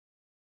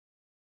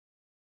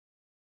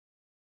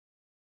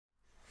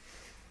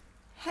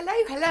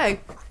Hello.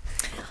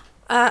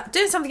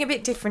 Doing something a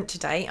bit different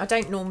today. I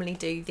don't normally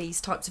do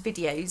these types of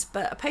videos,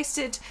 but I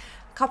posted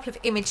a couple of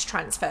image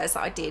transfers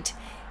that I did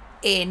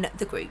in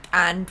the group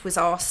and was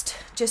asked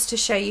just to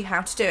show you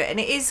how to do it. And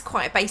it is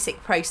quite a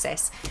basic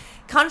process.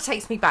 Kind of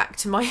takes me back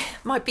to my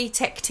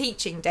BTEC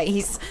teaching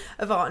days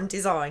of art and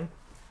design.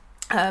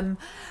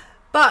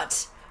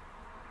 But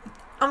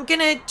I'm going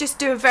to just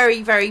do a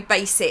very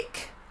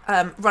basic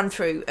run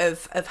through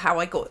of how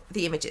I got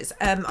the images.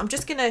 I'm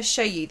just going to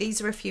show you,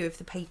 these are a few of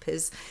the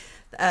papers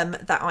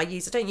that I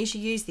use. I don't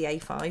usually use the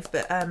A5,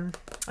 but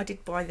I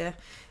did buy the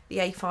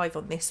A5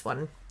 on this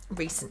one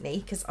recently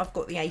because I've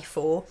got the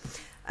A4.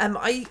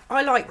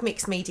 I like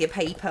mixed media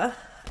paper.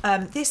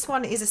 This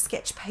one is a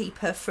sketch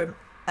paper from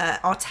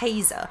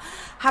Tracie.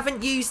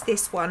 Haven't used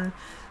this one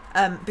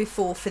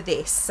before for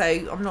this, so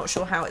I'm not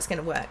sure how it's going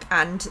to work.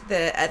 And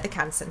the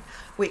Canson,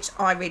 which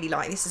I really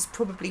like. This is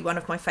probably one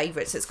of my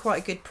favourites. It's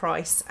quite a good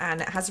price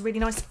and it has a really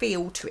nice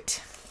feel to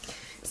it.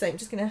 So I'm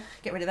just going to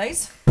get rid of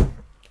those.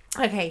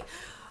 Okay,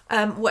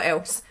 what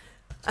else?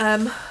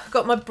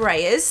 Got my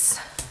brayers,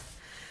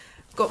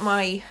 got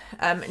my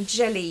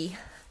jelly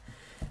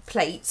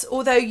plates.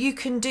 Although you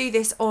can do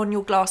this on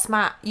your glass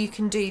mat, you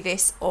can do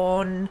this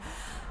on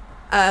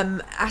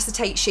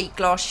acetate sheet,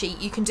 glass sheet,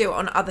 you can do it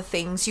on other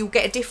things. You'll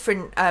get a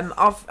different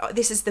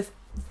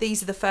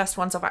these are the first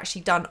ones I've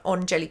actually done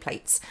on jelly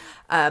plates,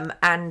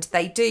 and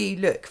they do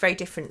look very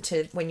different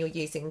to when you're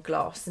using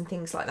glass and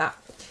things like that.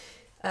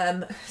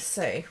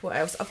 So what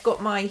else? I've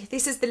got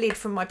this is the lid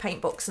from my paint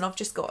box, and I've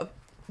just got a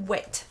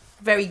wet,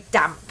 very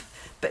damp,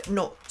 but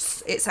not,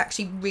 it's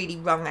actually really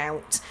wrung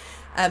out,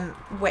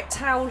 wet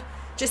towel,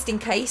 just in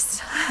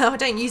case. I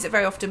don't use it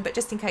very often, but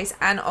just in case.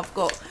 And I've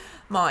got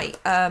my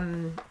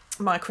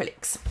my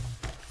acrylic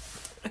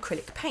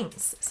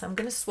paints, so I'm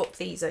going to swap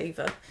these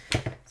over.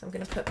 So I'm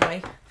going to put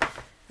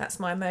that's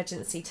my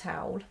emergency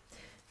towel.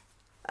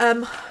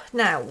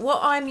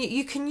 Now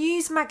you can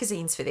use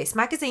magazines for this.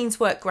 Magazines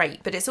work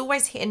great, but it's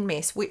always hit and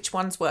miss which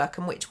ones work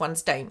and which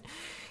ones don't.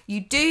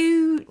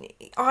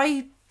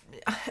 A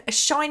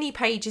shiny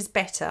page is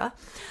better.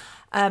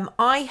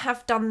 I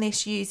have done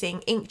this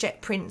using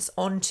inkjet prints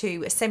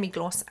onto a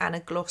semi-gloss and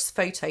a gloss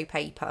photo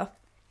paper,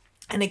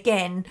 and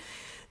again,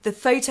 the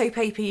photo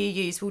paper you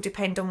use will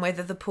depend on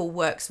whether the pull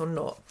works or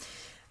not.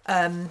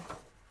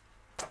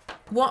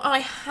 What I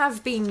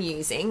have been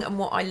using and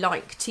what I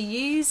like to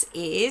use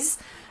is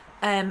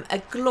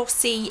a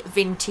glossy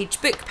vintage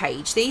book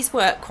page. These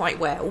work quite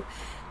well,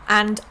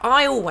 and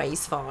I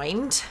always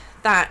find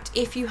that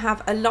if you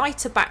have a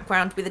lighter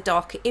background with a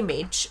darker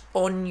image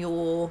on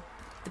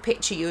the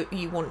picture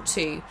you want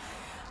to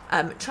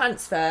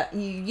transfer,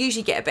 you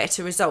usually get a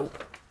better result.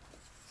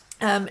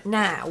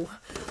 Now,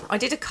 I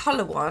did a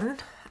colour one,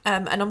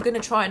 and I'm going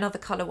to try another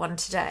colour one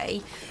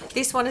today.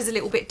 This one is a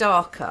little bit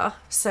darker,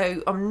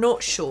 so I'm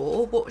not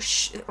sure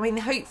I mean,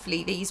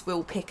 hopefully these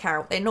will pick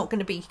out. They're not going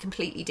to be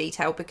completely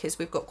detailed because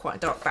we've got quite a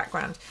dark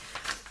background.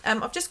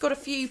 I've just got a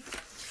few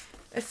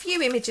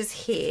images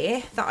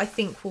here that I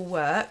think will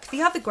work.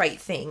 The other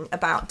great thing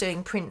about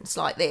doing prints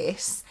like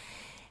this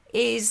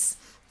is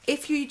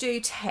if you do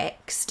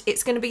text,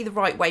 it's going to be the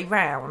right way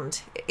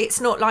round.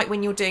 It's not like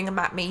when you're doing a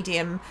matte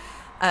medium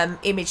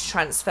image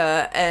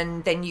transfer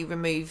and then you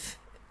remove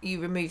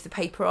the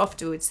paper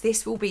afterwards.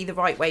 This will be the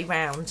right way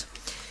round.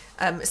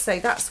 So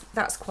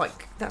that's quite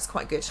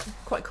good,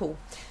 quite cool.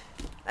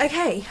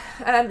 Okay,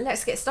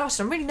 let's get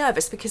started. I'm really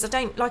nervous because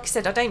like I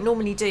said, I don't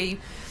normally do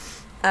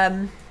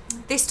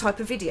this type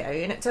of video,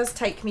 and it does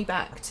take me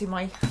back to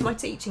my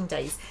teaching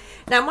days.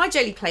 Now, my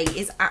jelly plate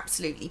is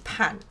absolutely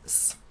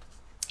pants,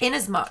 in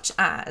as much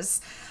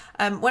as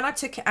when I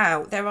took it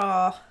out, there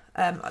are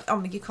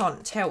you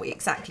can't tell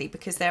exactly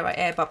because there are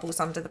air bubbles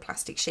under the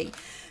plastic sheet,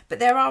 but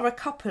there are a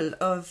couple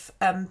of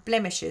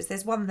blemishes.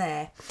 There's one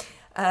there.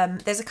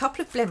 There's a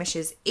couple of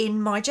blemishes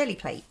in my jelly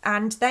plate,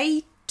 and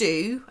they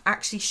do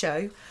actually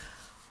show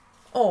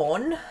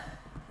on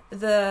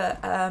the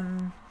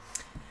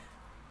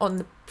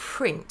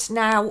print.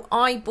 Now,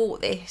 I bought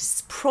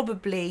this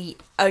probably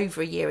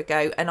over a year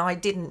ago, and I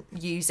didn't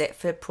use it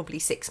for probably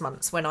 6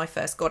 months when I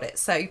first got it.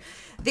 So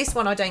this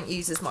one I don't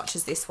use as much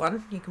as this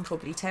one, you can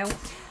probably tell.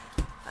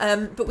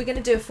 But we're going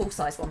to do a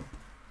full-size one.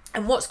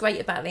 And what's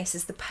great about this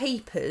is the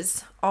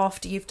papers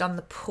after you've done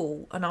the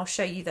pull, and I'll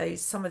show you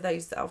some of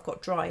those that I've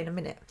got dry in a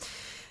minute.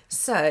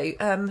 So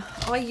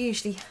I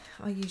usually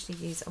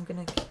use, I'm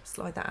going to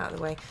slide that out of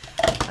the way.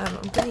 Am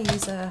I going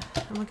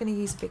to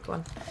use a big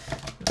one?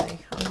 No,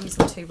 I'm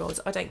using 2 rollers.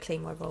 I don't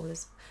clean my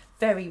rollers.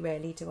 Very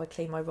rarely do I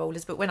clean my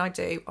rollers, but when I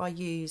do, I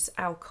use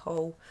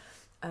alcohol,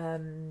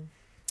 hand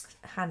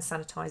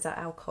sanitizer,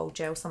 alcohol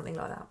gel, something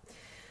like that.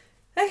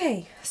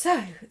 Okay,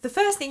 so the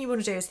first thing you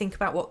want to do is think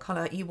about what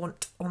colour you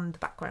want on the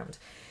background.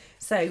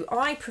 So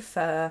I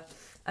prefer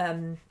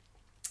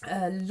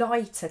a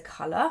lighter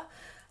colour,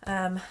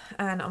 and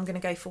I'm going to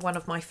go for one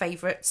of my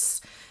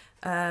favourites.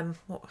 I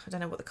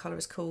don't know what the colour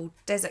is called,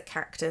 Desert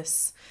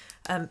Cactus,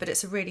 but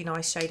it's a really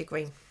nice shade of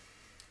green.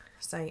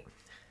 So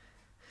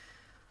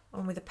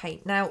on with the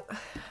paint. Now,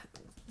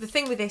 the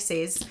thing with this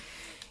is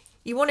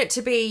You want it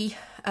to be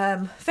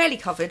fairly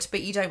covered,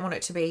 but you don't want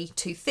it to be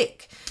too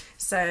thick.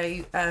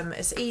 So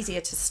it's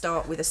easier to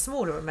start with a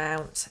smaller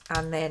amount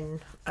and then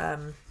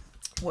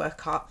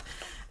work up.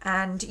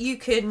 And you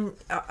can,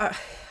 I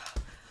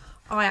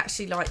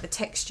actually like the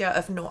texture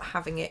of not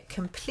having it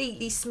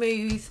completely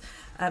smooth.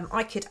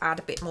 I could add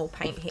a bit more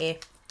paint here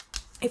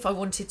if I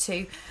wanted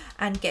to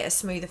and get a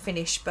smoother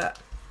finish, but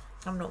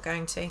I'm not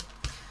going to.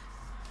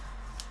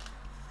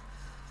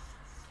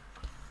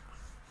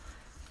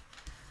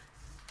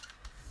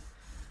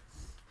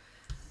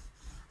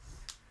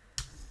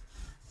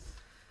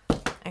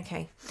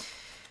 Okay,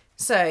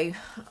 so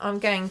I'm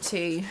going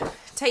to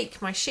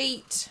take my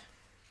sheet,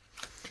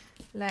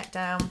 lay it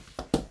down,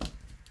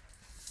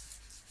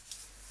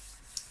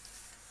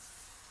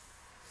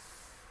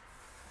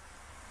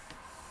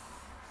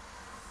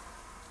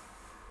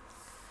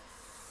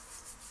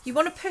 you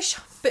want to push,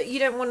 but you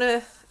don't want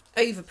to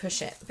over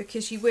push it,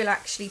 because you will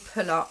actually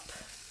pull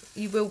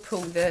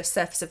the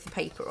surface of the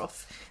paper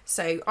off.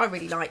 So I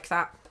really like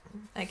that.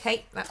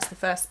 Okay, that's the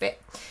first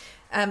bit.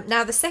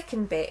 Now the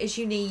second bit is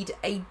you need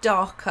a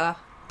darker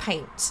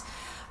paint.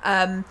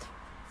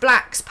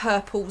 Blacks,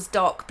 purples,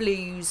 dark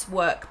blues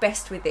work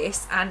best with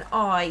this, and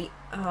I've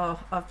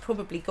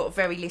probably got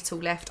very little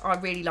left. I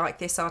really like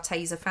this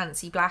Arteza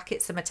Fancy Black.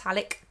 It's a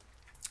metallic,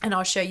 and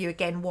I'll show you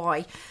again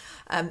why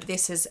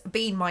this has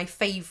been my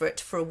favourite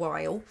for a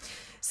while.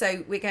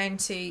 So we're going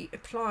to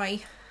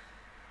apply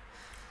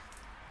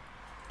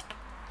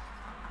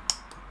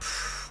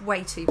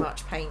way too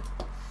much paint.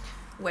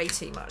 Way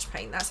too much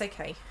paint. That's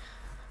okay.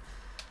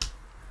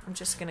 I'm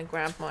just going to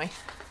grab my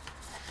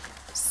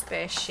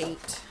spare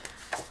sheet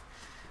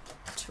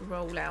to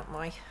roll out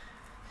my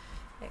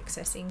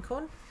excess ink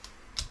on.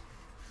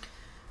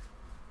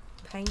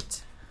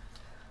 Paint.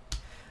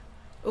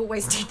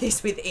 Always did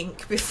this with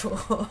ink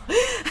before.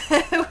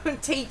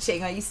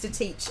 Teaching, I used to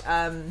teach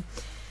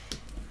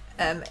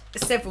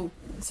several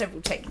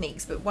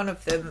techniques, but one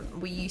of them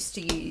we used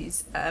to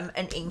use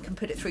an ink and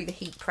put it through the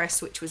heat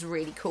press, which was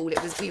really cool. We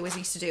always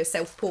used to do a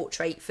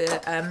self-portrait for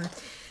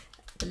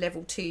the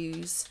level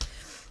 2s.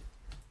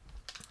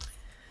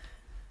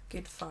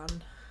 Good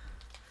fun.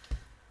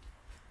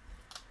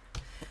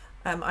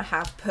 I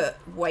have put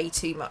way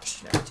too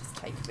much. Let me just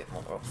take a bit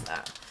more off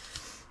that.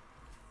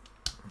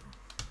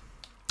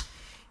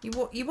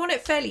 You want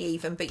it fairly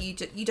even, but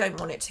you don't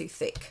want it too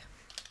thick.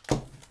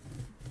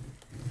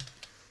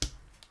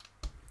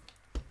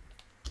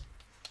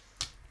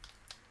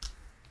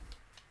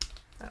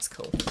 That's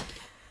cool.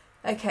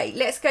 Okay,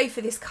 let's go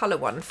for this colour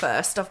one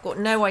first. I've got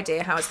no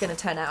idea how it's going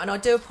to turn out, and I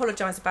do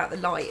apologise about the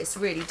light. It's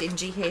really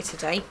dingy here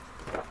today.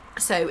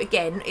 So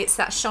again, it's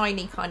that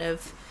shiny kind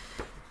of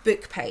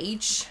book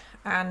page,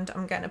 and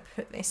I'm going to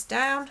put this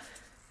down.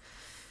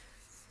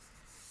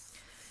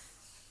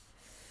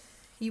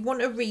 You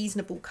want a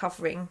reasonable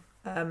covering.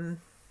 You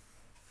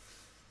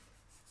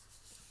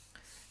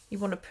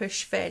want to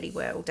push fairly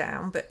well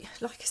down, but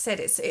like I said,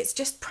 it's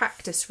just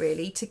practice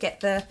really to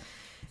get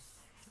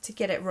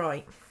it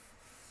right.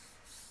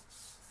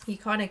 You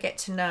kind of get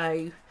to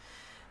know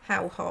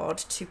how hard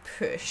to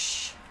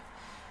push,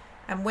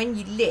 and when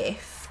you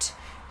lift,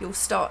 you'll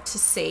start to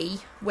see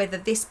whether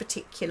this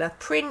particular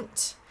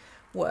print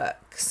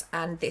works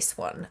and this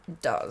one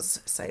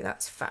does. So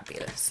that's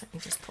fabulous. Let me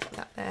just pop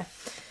that there.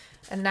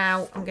 And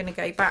now I'm going to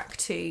go back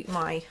to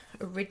my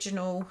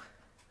original,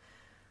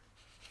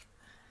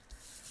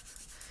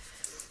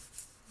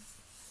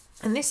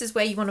 and this is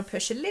where you want to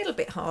push a little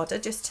bit harder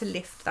just to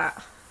lift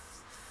that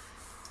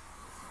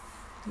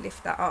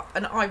up.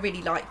 And I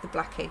really like the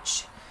black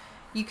edge.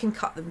 You can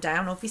cut them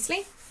down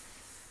obviously.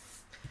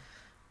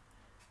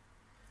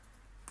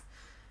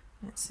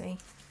 Let's see.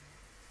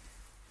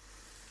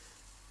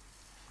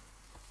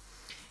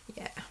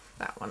 Yeah,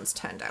 that one's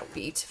turned out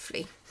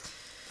beautifully.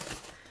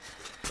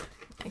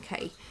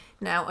 Okay,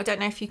 now I don't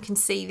know if you can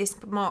see this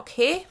mark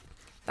here.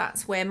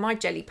 That's where my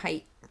jelly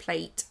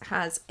plate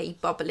has a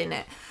bubble in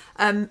it.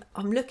 I'm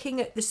looking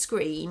at the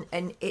screen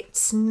and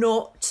it's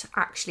not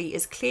actually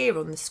as clear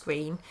on the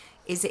screen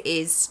as it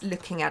is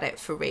looking at it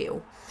for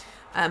real.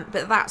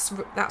 But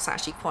that's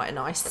actually quite a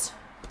nice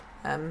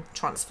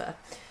transfer.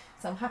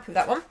 So I'm happy with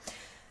that one.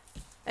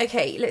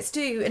 Okay, let's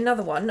do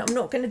another one. I'm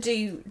not going to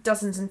do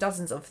dozens and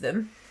dozens of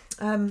them.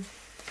 I'm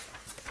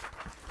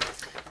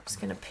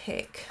just going to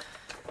pick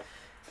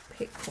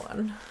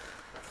one.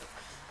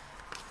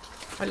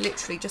 I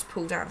literally just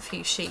pulled out a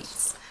few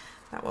sheets.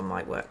 That one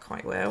might work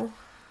quite well.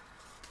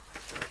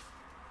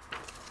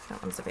 That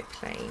one's a bit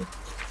plain.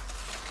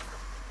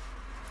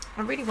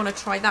 I really want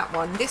to try that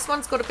one. This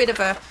one's got a bit of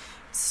a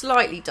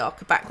slightly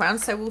darker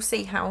background, so we'll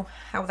see how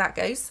that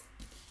goes.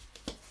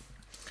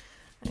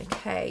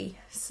 Okay,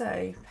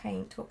 so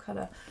paint, what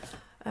colour?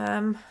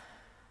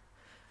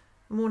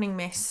 Morning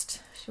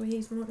Mist. Shall we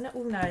use more? No,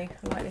 oh no, I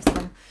like this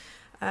one.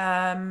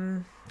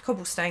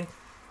 Cobblestone.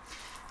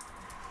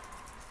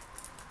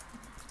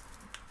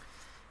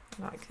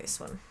 I like this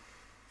one.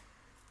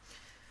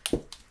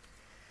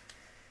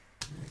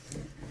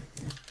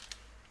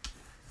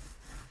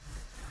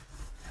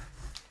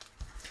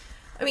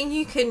 I mean,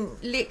 you can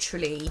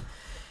literally,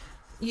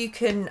 you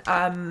can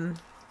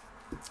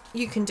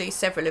do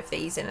several of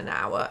these in an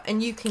hour,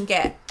 and you can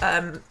get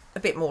a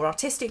bit more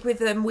artistic with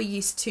them. We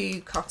used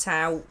to cut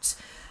out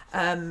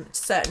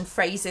certain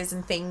phrases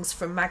and things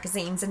from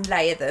magazines and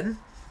layer them.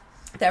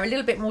 They're a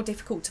little bit more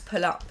difficult to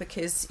pull up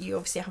because you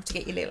obviously have to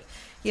get your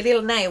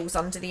little nails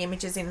under the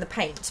images in the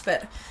paint,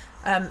 but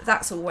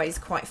that's always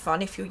quite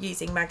fun if you're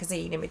using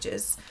magazine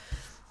images.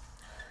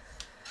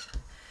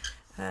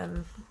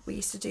 We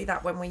used to do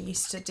that when we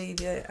used to do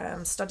the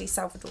study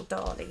Salvador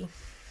Dali,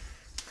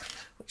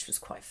 which was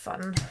quite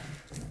fun.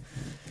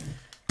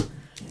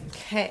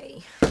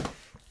 Okay,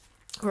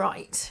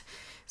 right,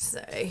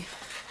 so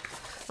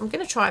I'm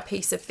going to try a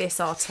piece of this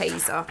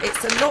Arteza.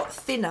 It's a lot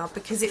thinner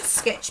because it's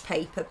sketch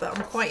paper, but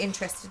I'm quite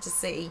interested to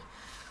see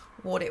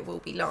what it will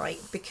be like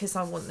because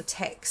I want the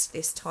text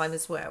this time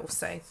as well.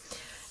 So,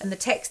 and the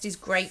text is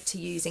great to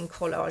use in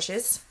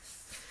collages.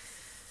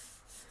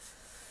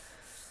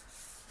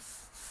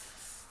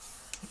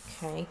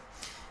 Okay,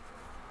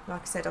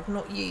 like I said, I've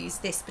not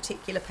used this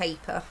particular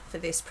paper for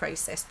this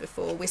process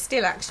before. We're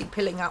still actually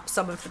pulling up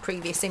some of the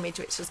previous image,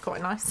 which is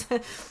quite nice,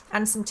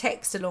 and some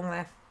text along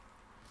there.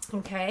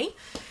 Okay,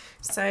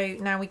 so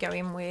now we go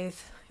in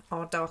with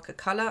our darker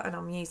colour, and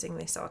I'm using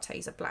this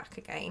Arteza black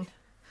again.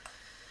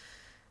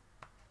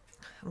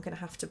 I'm going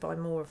to have to buy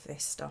more of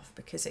this stuff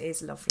because it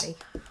is lovely.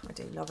 I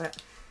do love it.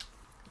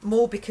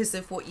 More because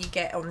of what you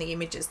get on the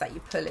images that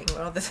you're pulling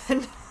rather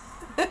than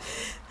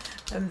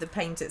the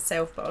paint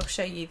itself, but I'll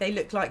show you. They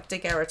look like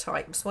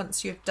daguerreotypes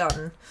once you've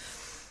done,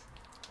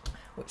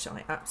 which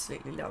I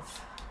absolutely love.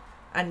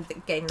 And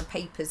again, the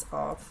papers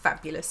are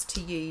fabulous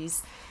to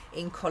use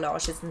in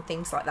collages and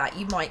things like that.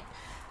 You might,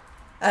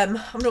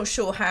 I'm not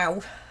sure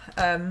how,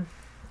 I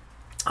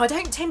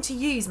don't tend to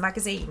use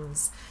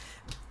magazines.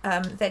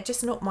 They're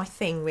just not my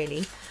thing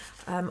really.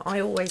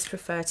 I always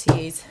prefer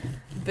to use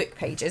book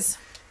pages.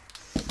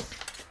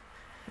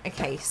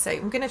 Okay, so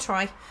I'm going to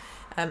try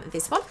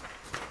this one.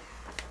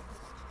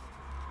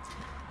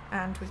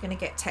 And we're going to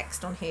get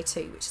text on here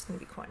too, which is going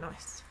to be quite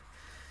nice.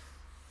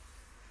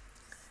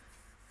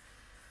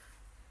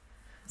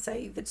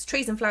 So the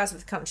Trees and Flowers of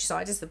the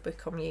Countryside is the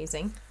book I'm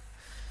using.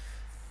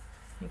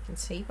 You can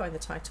see by the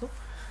title.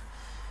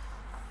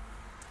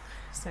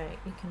 So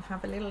you can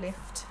have a little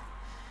lift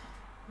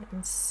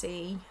and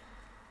see.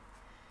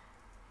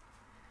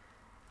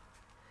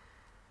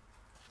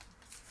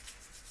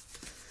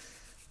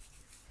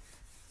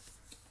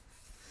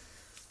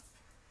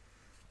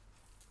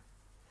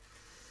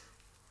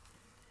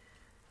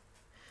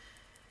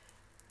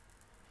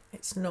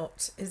 It's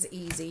not as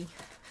easy.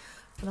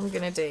 What I'm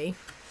going to do,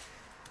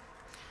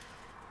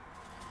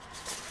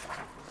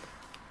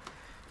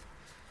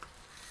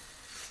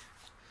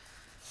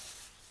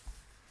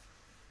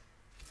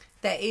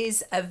 there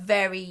is a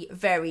very,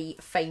 very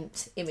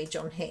faint image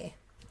on here.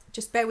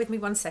 Just bear with me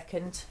 1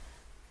 second.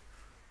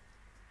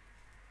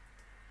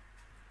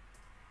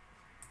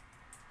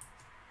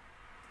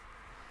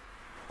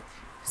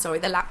 Sorry,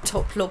 the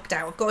laptop logged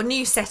out. I've got a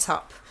new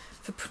setup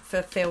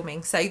for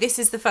filming, so this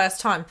is the first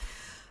time.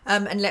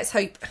 And let's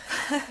hope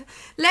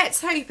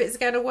let's hope it's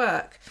going to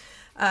work.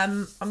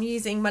 I'm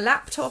using my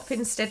laptop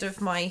instead of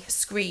my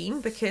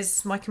screen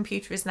because my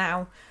computer is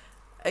now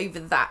over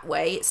that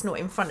way. It's not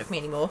in front of me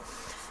anymore.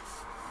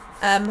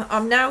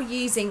 I'm now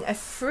using a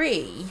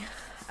free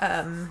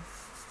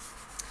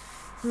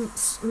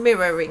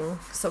mirroring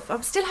software.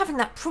 I'm still having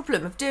that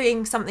problem of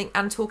doing something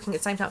and talking at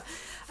the same time.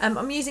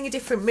 I'm using a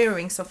different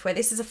mirroring software.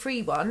 This is a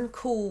free one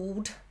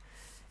called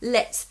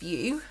Let's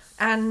View,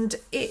 and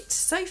it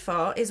so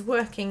far is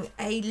working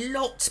a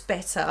lot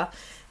better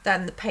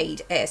than the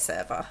paid air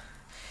server.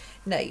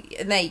 No,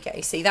 and there you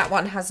go. See, that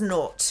one hasn't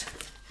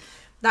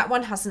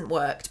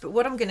worked, but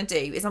what I'm going to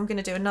do is I'm going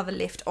to do another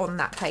lift on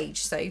that page,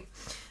 so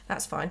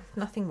that's fine,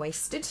 nothing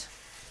wasted.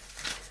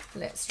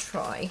 Let's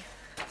try,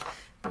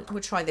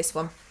 we'll try this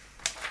one.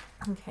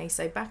 Okay,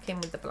 so back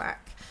in with the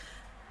black.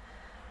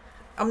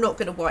 I'm not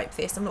going to wipe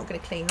this, I'm not going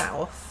to clean that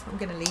off, I'm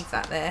going to leave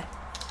that there.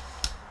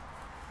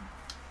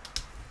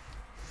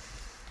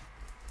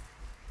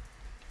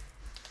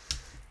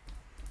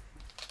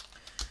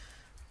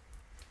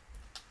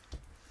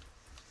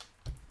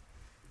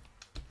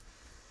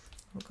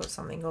 I've got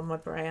something on my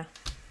brayer.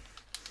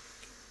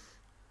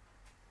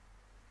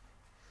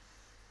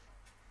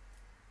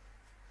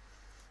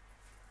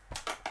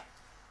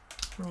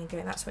 There you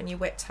go, that's when your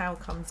wet towel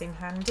comes in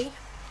handy.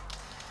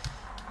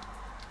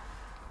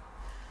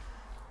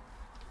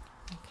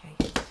 Okay.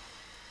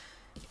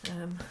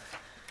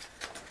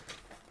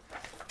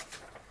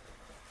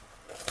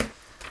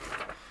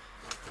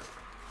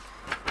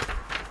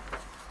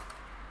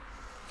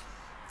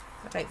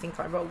 I don't think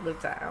I rolled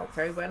that out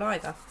very well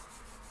either.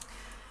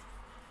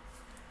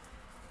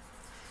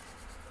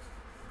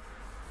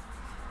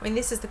 I mean,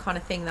 this is the kind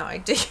of thing that I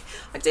do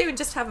and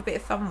just have a bit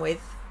of fun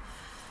with.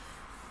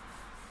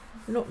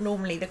 Not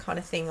normally the kind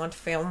of thing I'd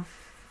film.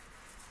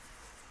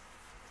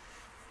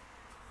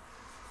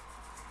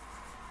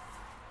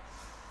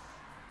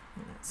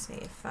 Let's see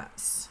if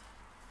that's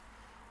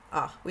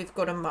we've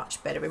got a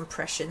much better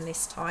impression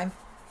this time.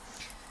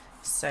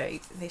 So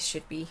this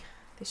should be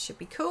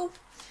cool.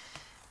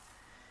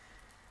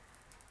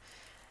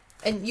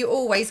 And you're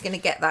always going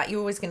to get that.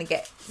 You're always going to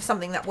get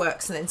something that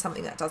works and then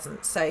something that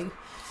doesn't. So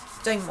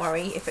don't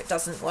worry if it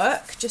doesn't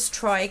work. Just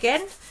try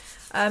again.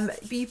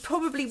 But you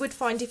probably would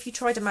find if you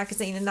tried a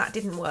magazine and that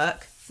didn't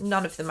work,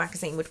 none of the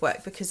magazine would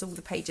work because all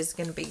the pages are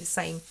going to be the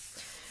same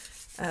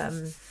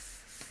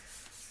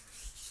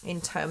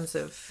in terms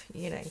of,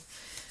 you know,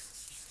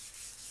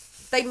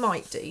 they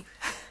might do.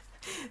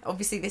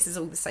 Obviously this is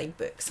all the same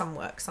book. Some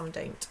work, some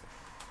don't.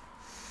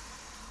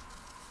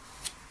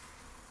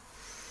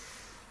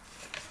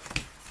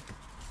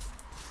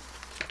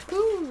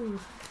 Ooh,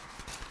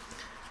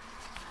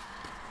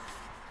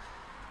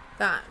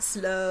 that's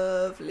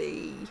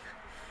lovely.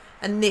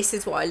 And this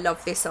is why I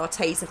love this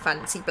Arteza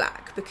Fancy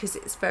Black, because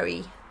it's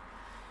very,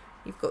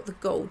 you've got the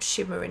gold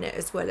shimmer in it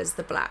as well as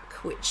the black,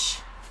 which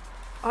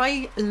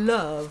I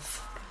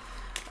love.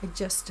 I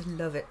just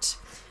love it.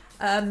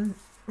 I'm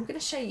going to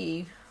show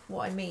you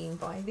what I mean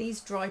by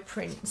these dry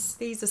prints.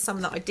 These are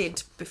some that I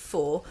did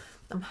before.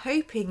 I'm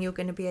hoping you're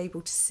going to be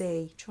able to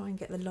see. Try and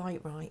get the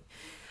light right.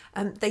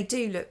 They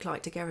do look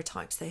like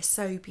daguerreotypes. They're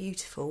so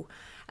beautiful,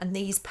 and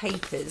these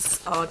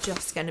papers are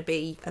just going to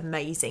be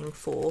amazing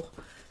for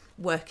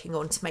working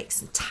on to make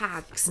some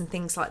tags and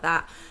things like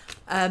that.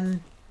 I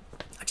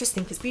just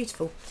think it's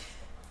beautiful.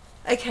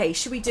 Okay,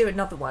 should we do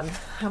another one?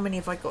 How many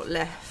have I got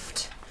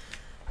left?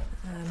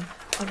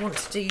 I want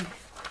to do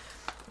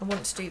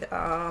the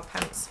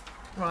pants.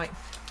 Right,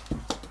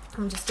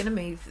 I'm just going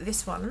to move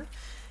this one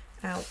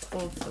out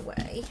of the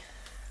way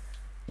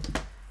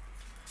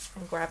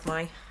and grab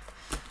my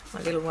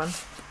little one.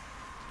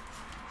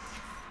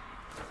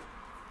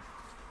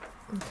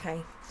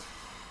 Okay.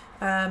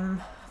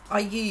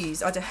 I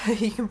don't know,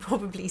 you can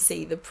probably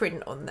see the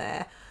print on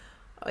there.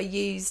 I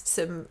used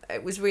some,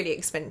 it was really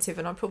expensive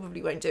and I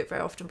probably won't do it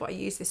very often, but I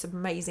used this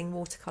amazing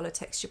watercolour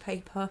texture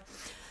paper.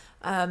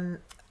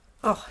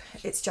 Oh,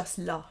 it's just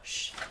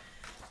lush.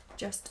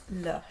 Just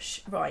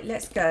lush. Right,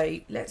 let's go.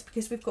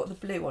 Because we've got the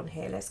blue on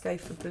here, let's go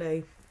for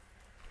blue.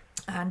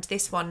 And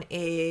this one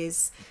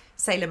is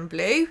Salem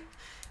Blue,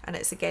 and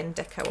it's again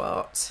Deco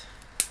Art.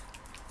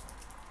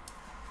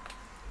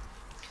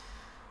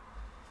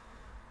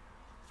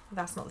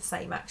 That's not the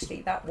same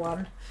actually, that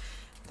one,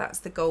 that's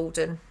the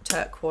golden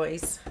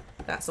turquoise,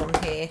 that's on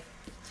here.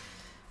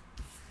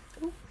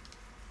 Ooh.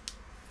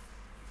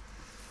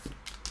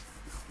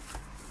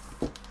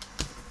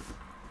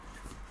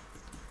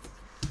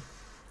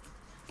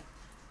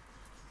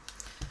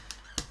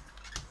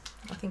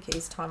 I think it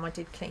is time I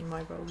did clean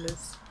my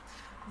rollers.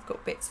 I've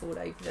got bits all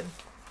over them.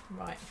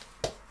 Right.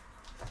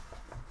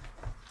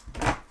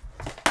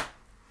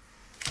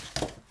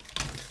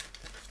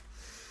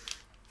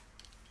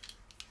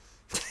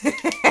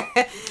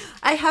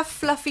 I have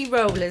fluffy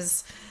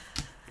rollers.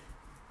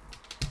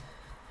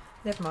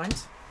 Never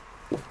mind.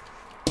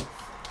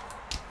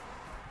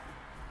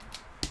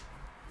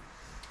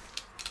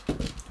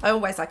 I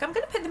always like, I'm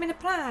going to put them in a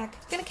bag.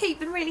 I'm going to keep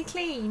them really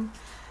clean.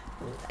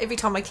 Every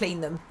time I clean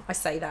them, I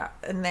say that.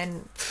 And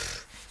then,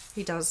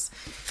 who does?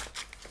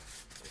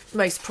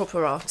 Most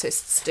proper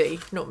artists do,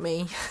 not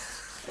me.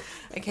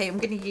 Okay, I'm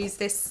going to use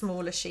this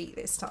smaller sheet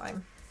this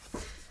time.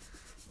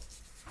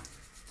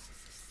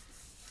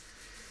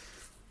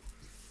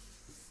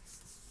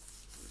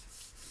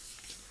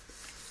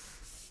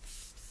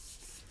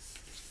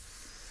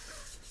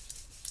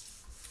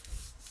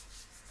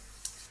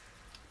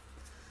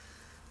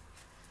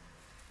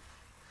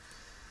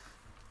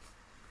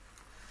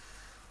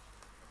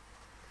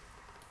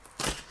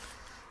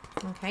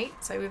 Okay,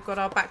 so we've got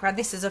our background.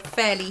 This is a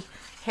fairly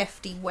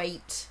hefty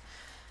weight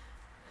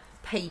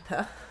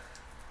paper.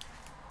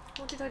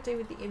 What did I do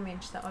with the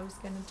image that I was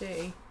going to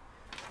do?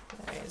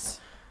 There it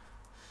is.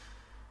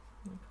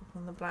 Pop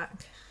on the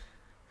black.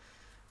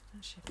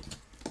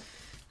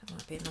 That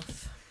might be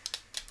enough.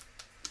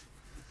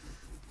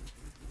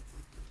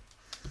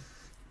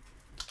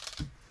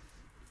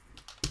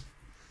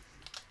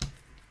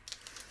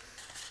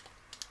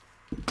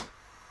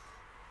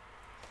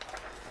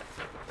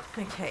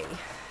 Okay.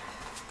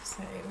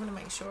 So I want to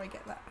make sure I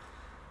get that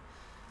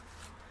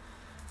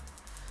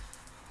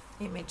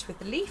image with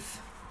the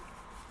leaf.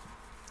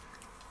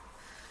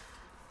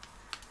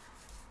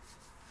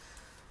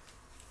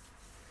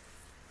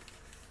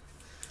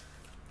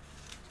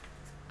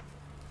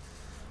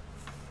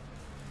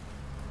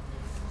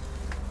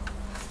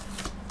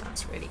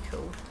 That's really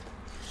cool.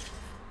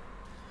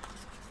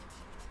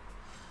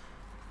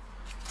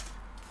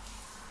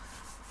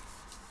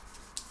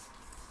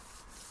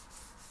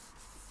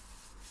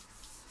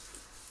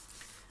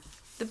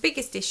 The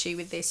biggest issue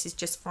with this is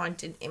just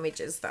finding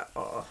images that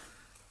are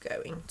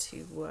going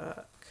to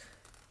work.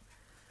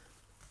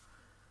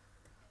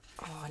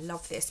 Oh, I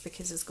love this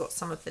because it's got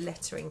some of the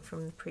lettering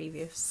from the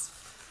previous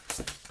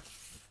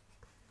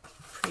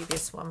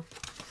one.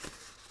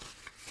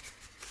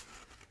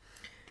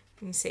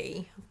 You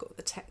see, I've got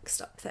the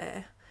text up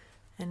there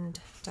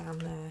and down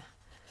there.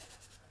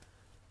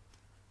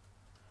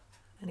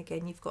 And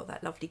again, you've got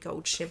that lovely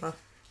gold shimmer.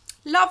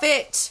 Love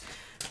it.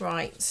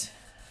 Right.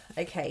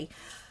 Okay.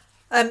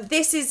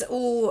 This is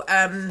all,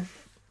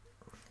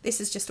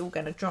 this is just all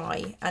going to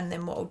dry. And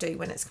then what I'll do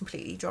when it's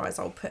completely dry is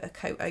I'll put a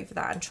coat over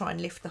that and try and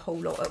lift the whole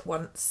lot at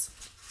once.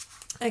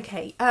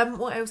 Okay.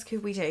 What else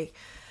could we do?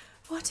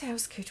 What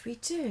else could we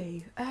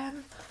do?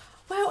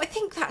 Well, I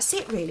think that's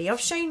it really. I've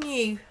shown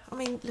you, I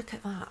mean, look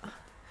at that.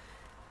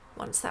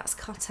 Once that's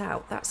cut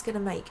out, that's going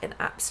to make an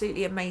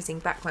absolutely amazing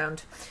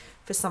background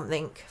for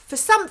something,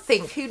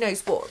 who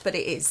knows what, but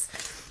it is.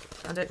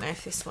 I don't know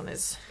if this one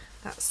is,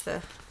 that's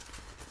the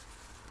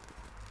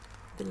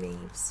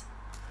leaves.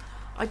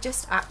 I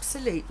just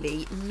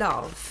absolutely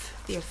love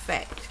the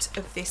effect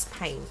of this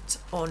paint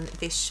on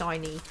this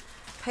shiny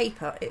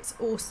paper. It's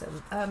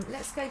awesome.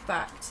 Let's go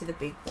back to the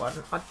big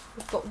one.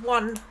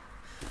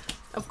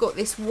 I've got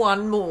this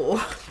one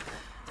more.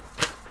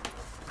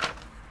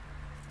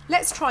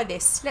 Let's try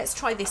this. Let's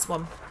try this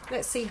one.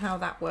 Let's see how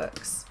that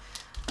works.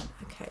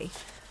 Okay,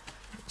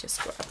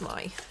 just grab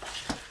my,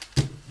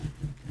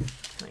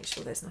 make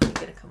sure there's nothing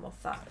going to come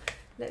off that.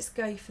 Let's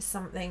go for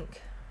something.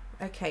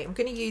 Okay, I'm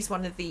going to use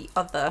one of the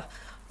other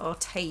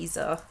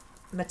Arteza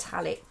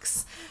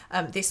metallics.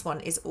 This one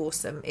is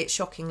awesome. It's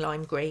Shocking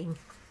Lime Green.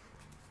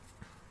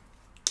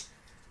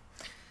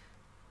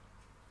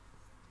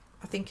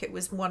 I think it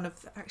was one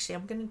of, actually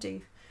I'm going to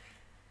do,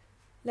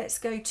 let's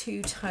go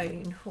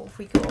two-tone. What have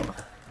we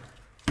got?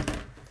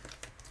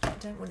 I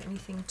don't want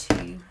anything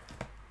too,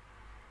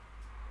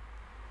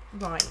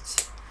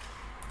 right.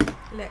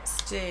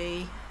 Let's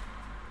do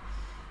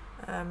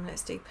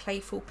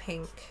Playful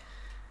Pink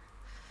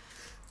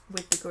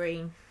with the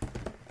green.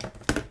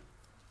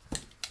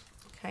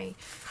 Okay,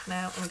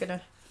 now I'm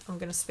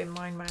gonna spin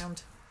mine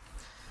round.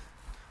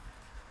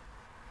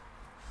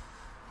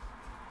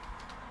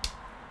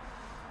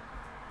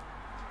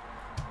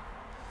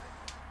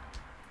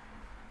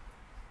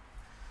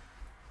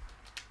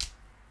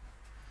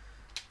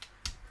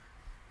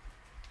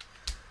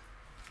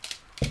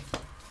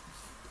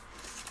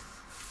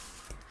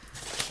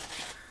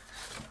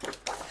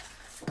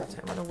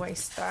 Don't want to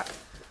waste that.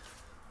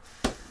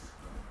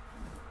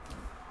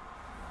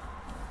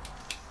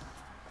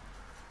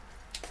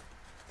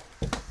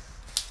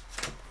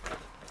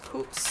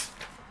 Oops.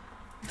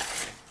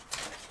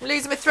 I'm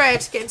losing my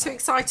thread, getting too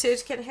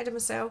excited, getting ahead of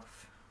myself.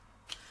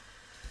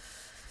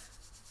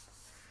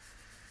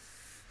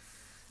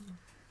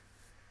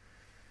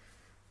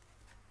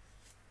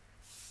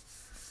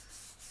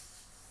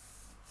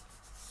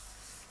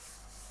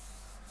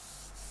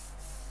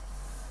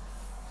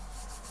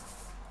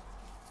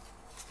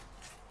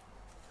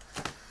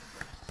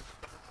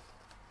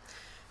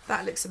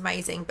 That looks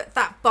amazing, but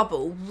that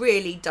bubble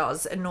really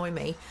does annoy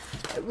me.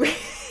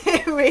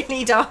 It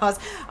really does.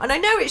 And I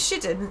know it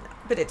shouldn't,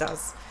 but it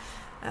does.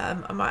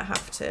 I might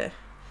have to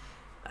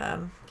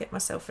get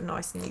myself a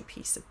nice new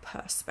piece of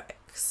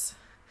Perspex.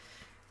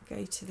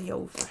 Go to the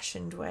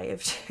old-fashioned way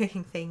of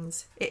doing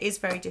things. It is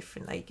very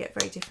different though. You get a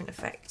very different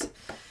effect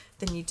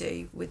than you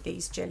do with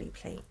these jelly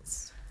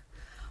plates.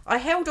 I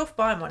held off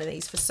buying one of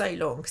these for so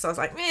long because I was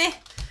like,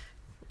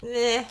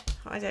 meh,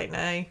 I don't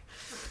know.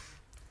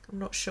 I'm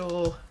not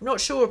sure. I'm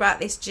not sure about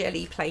this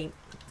jelly plate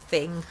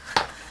thing.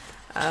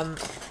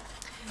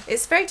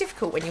 It's very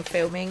difficult when you're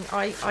filming.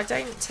 I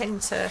don't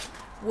tend to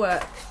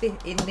work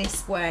in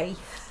this way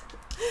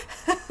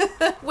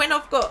when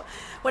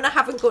I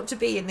haven't got to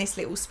be in this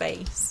little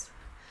space.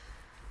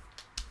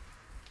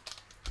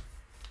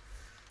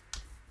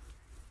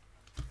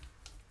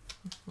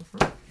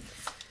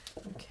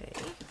 Okay.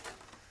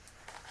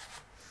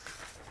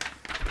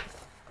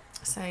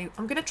 So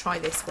I'm going to try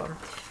this one.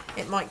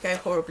 It might go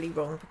horribly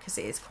wrong because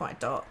it is quite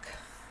dark.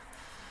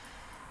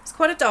 It's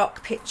quite a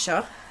dark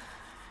picture,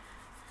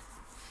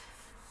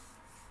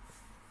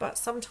 but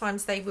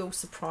sometimes they will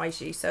surprise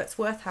you, so it's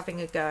worth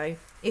having a go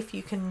if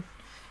you can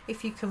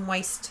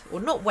waste, or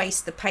not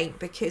waste the paint,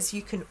 because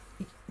you can,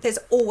 there's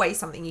always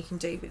something you can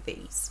do with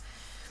these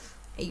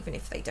even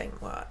if they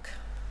don't work.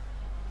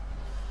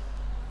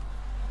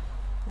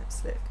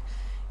 Let's look.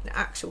 In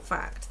actual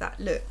fact, that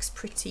looks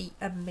pretty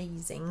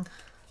amazing.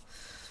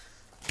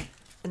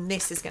 And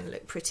this is going to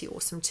look pretty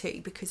awesome too,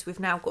 because we've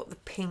now got the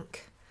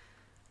pink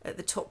at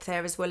the top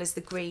there as well as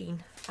the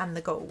green and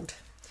the gold.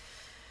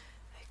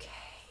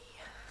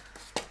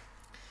 Okay,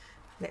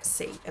 let's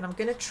see. And I'm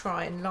going to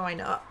try and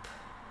line up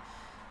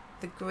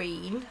the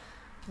green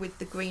with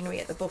the greenery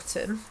at the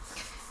bottom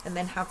and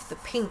then have the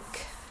pink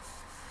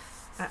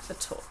at the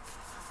top.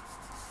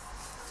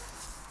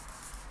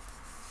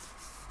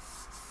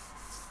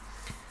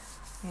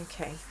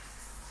 Okay.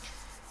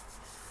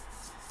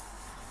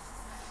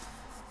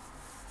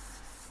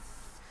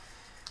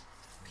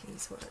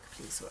 Please work,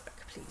 please work,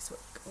 please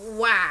work.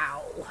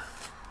 Wow.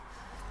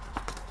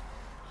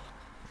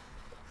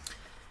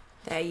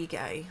 There you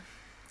go.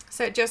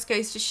 So it just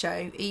goes to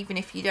show, even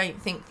if you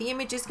don't think the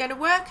image is going to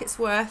work, it's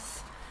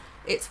worth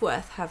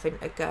having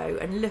a go.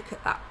 And look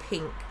at that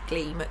pink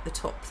gleam at the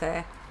top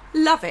there.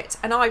 Love it.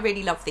 And I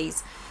really love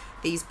these.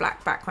 these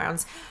black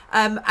backgrounds.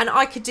 And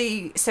I could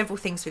do several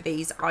things with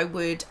these. I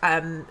would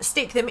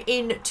stick them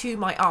into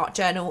my art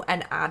journal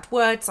and add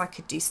words. I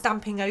could do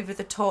stamping over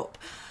the top,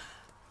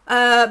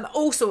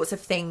 all sorts of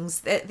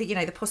things. You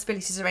know, the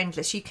possibilities are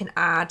endless. You can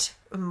add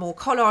more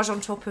collage on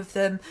top of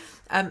them,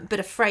 but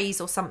a phrase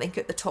or something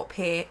at the top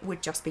here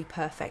would just be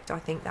perfect. I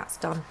think that's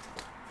done.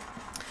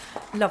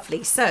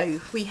 Lovely.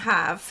 So we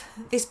have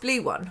this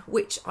blue one,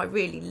 which I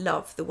really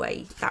love the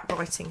way that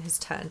writing has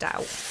turned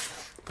out,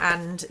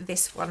 and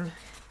this one,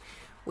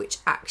 which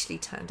actually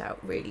turned out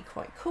really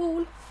quite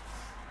cool.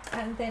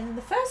 And then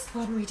the first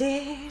one we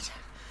did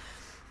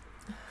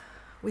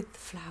with the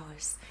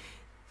flowers,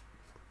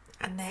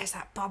 and there's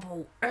that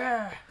bubble.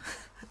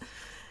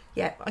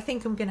 Yeah, I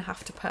think I'm going to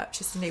have to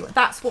purchase a new one.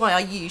 That's why I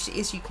usually,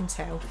 as you can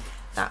tell,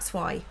 that's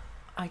why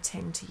I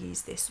tend to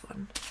use this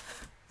one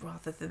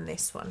rather than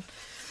this one.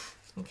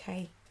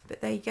 Okay, but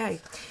there you go.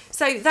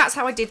 So that's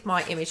how I did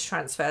my image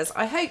transfers.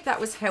 I hope that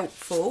was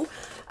helpful,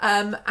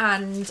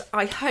 and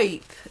I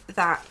hope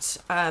that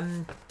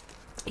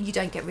you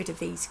don't get rid of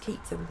these.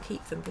 Keep them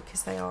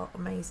because they are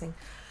amazing.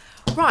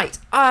 Right,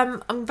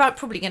 I'm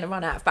probably going to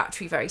run out of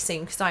battery very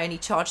soon because I only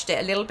charged it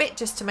a little bit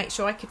just to make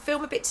sure I could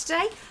film a bit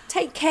today.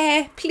 Take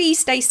care, please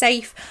stay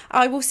safe.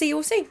 I will see you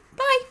all soon.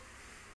 Bye.